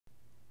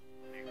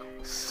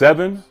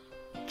7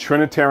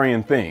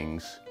 Trinitarian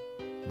things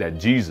that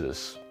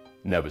Jesus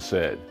never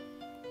said.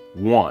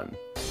 1.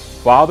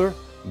 Father,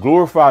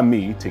 glorify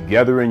me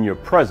together in your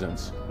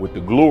presence with the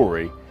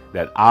glory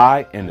that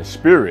I and the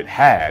Spirit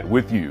had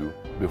with you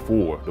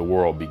before the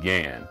world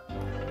began.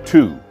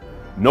 2.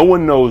 No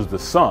one knows the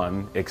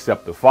Son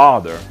except the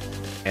Father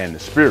and the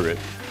Spirit,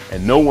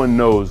 and no one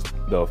knows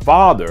the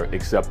Father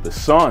except the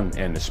Son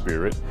and the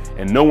Spirit,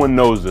 and no one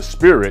knows the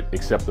Spirit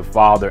except the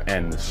Father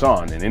and the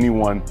Son, and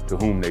anyone to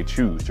whom they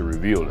choose to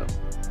reveal them.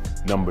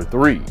 Number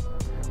 3,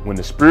 when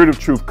the Spirit of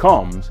truth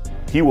comes,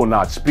 he will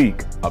not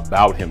speak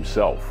about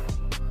himself.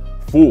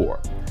 4,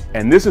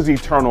 and this is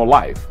eternal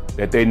life,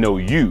 that they know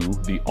you,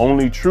 the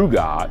only true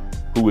God,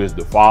 who is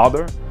the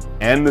Father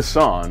and the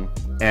Son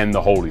and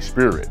the Holy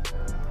Spirit.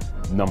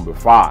 Number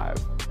 5,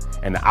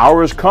 and the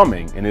hour is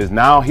coming and is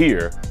now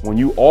here when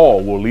you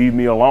all will leave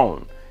me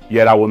alone.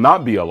 Yet I will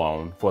not be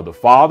alone, for the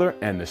Father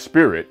and the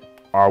Spirit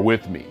are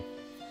with me.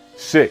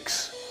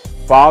 6,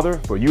 Father,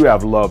 for you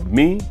have loved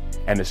me,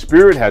 and the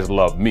Spirit has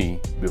loved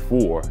me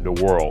before the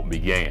world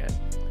began.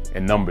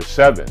 And number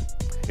 7,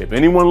 if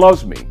anyone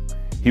loves me,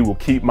 he will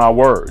keep my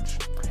words,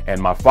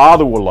 and my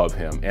Father will love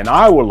him, and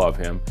I will love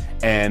him,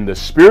 and the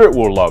Spirit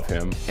will love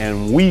him,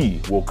 and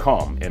we will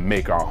come and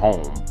make our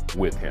home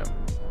with him.